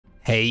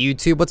Hey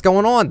YouTube, what's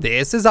going on?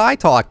 This is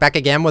iTalk, back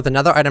again with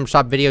another item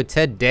shop video.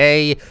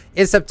 Today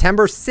is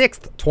September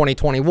 6th,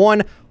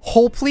 2021.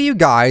 Hopefully you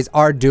guys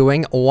are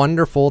doing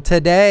wonderful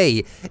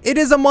today. It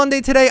is a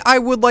Monday today. I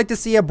would like to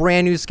see a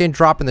brand new skin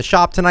drop in the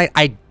shop tonight.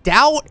 I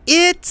doubt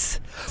it.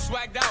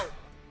 Swagged out.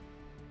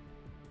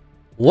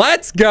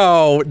 Let's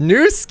go.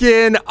 New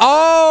skin.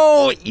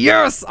 Oh,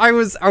 yes. I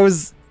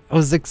wasn't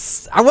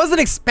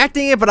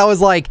expecting it, but I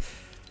was like,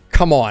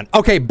 come on.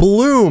 Okay,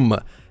 Bloom.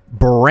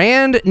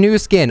 Brand new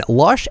skin,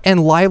 lush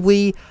and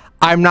lively.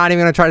 I'm not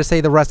even gonna try to say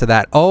the rest of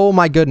that. Oh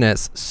my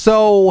goodness.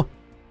 So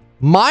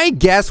my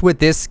guess with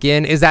this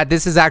skin is that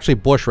this is actually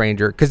Bush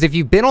Ranger, because if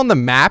you've been on the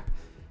map,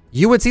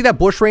 you would see that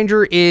Bush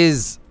Ranger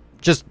is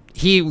just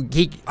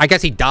I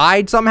guess he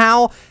died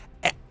somehow.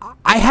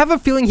 I have a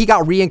feeling he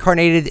got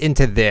reincarnated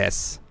into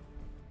this.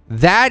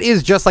 That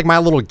is just like my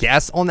little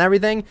guess on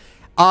everything.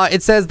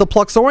 It says the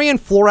Pluxorian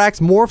Florax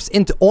morphs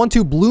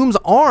onto Bloom's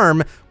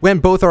arm when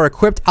both are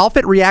equipped.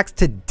 Outfit reacts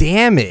to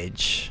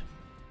damage.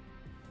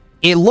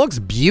 It looks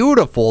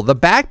beautiful. The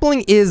back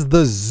bling is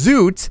the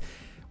Zoot,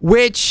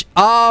 which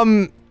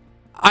I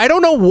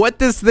don't know what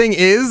this thing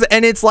is,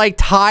 and it's like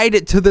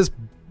tied to this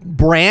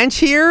branch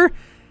here.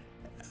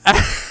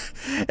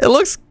 It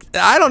looks,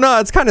 I don't know,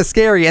 it's kind of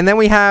scary. And then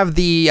we have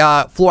the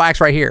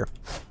Florax right here.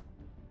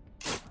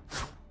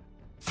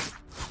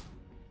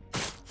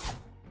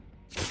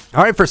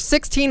 All right, for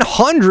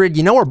 1,600,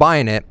 you know we're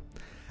buying it.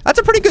 That's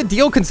a pretty good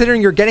deal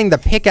considering you're getting the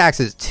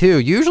pickaxes too.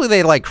 Usually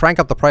they like crank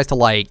up the price to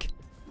like,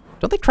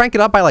 don't they crank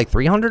it up by like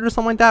 300 or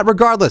something like that?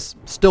 Regardless,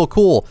 still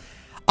cool.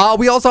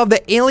 We also have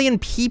the Alien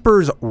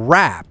Peepers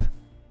wrap.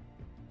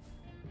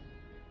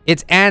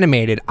 It's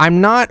animated.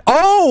 I'm not,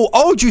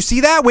 oh, did you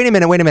see that? Wait a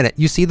minute.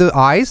 You see the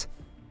eyes?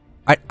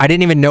 I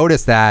didn't even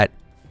notice that.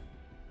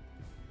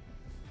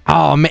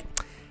 Oh man.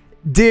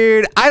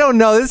 Dude, I don't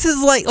know. This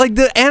is like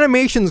the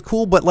animation's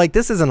cool, but like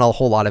this isn't a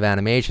whole lot of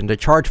animation to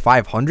charge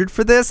 500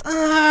 for this.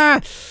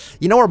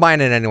 You know we're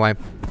buying it anyway.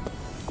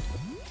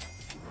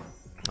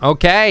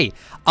 Okay,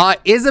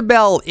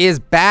 Isabel is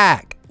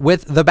back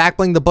with the back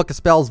bling, the Book of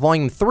Spells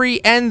Volume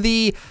 3, and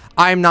the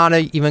I'm not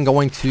even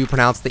going to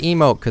pronounce the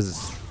emote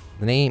because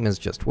the name is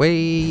just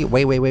way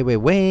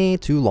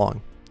too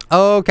long.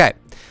 Okay,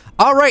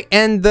 all right,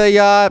 and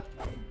the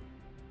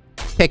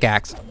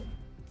pickaxe.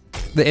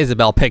 The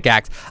Isabel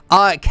pickaxe.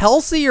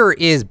 Kelsier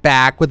is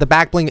back with the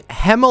back bling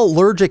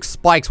Hemalurgic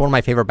Spikes, one of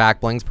my favorite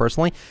back blings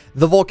personally.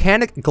 The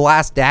Volcanic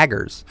Glass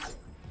Daggers.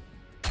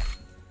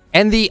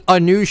 And the A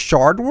New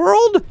Shard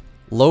World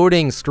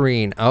loading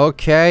screen.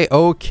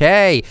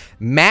 Okay.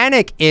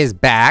 Manic is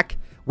back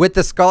with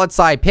the Scarlet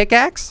Side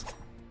pickaxe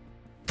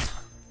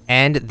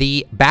and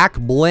the back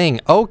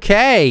bling.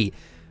 Okay.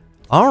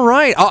 All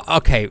right.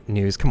 Okay,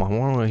 news. Come on.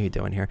 What are you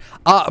doing here?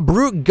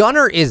 Brute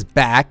Gunner is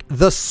back.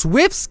 The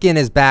Swift skin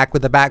is back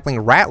with the backbling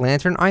Rat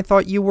Lantern. I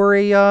thought you were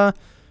a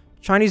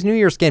Chinese New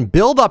Year skin.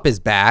 Build Up is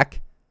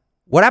back.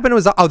 What happened to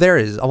his? Oh, there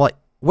it is. I'm like,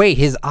 wait,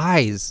 his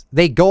eyes,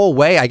 they go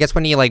away. I guess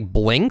when he like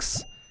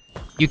blinks,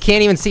 you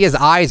can't even see his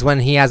eyes when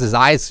he has his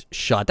eyes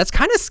shut. That's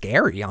kind of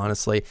scary,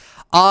 honestly.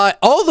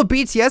 All the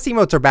BTS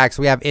emotes are back.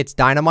 So we have It's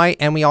Dynamite,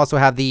 and we also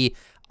have the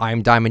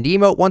I'm Diamond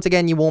emote. Once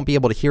again, you won't be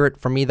able to hear it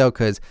from me though,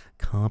 because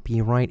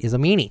copyright is a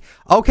meanie.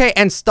 Okay,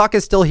 and Stuck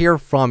is still here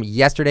from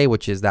yesterday,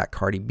 which is that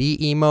Cardi B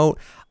emote.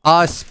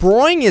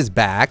 Sproing is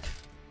back.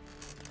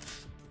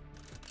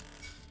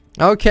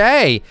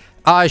 Okay.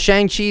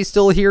 Shang-Chi's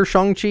still here,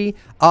 Shang-Chi.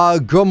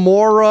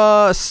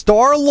 Gamora.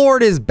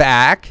 Star-Lord is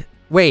back.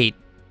 Wait.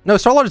 No,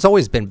 Star-Lord's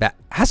always been back.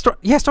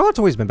 Yeah, Star-Lord's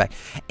always been back.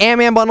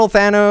 Ant-Man Bundle,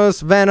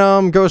 Thanos,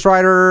 Venom, Ghost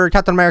Rider,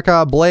 Captain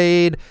America,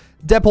 Blade,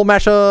 Deadpool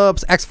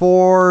mashups,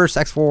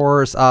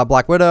 X-Force,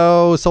 Black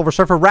Widow, Silver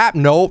Surfer, Rap,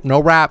 nope, no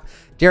Rap,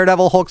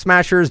 Daredevil, Hulk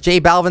Smashers, J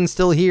Balvin's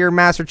still here,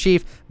 Master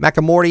Chief,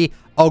 Mecha Morty,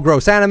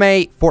 Gross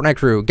Anime, Fortnite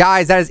Crew.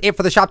 Guys, that is it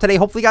for the shop today.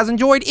 Hopefully you guys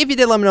enjoyed. If you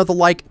did, let me know with a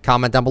like,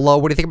 comment down below.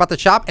 What do you think about the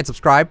shop? And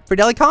subscribe for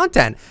daily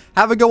content.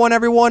 Have a good one,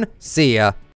 everyone. See ya.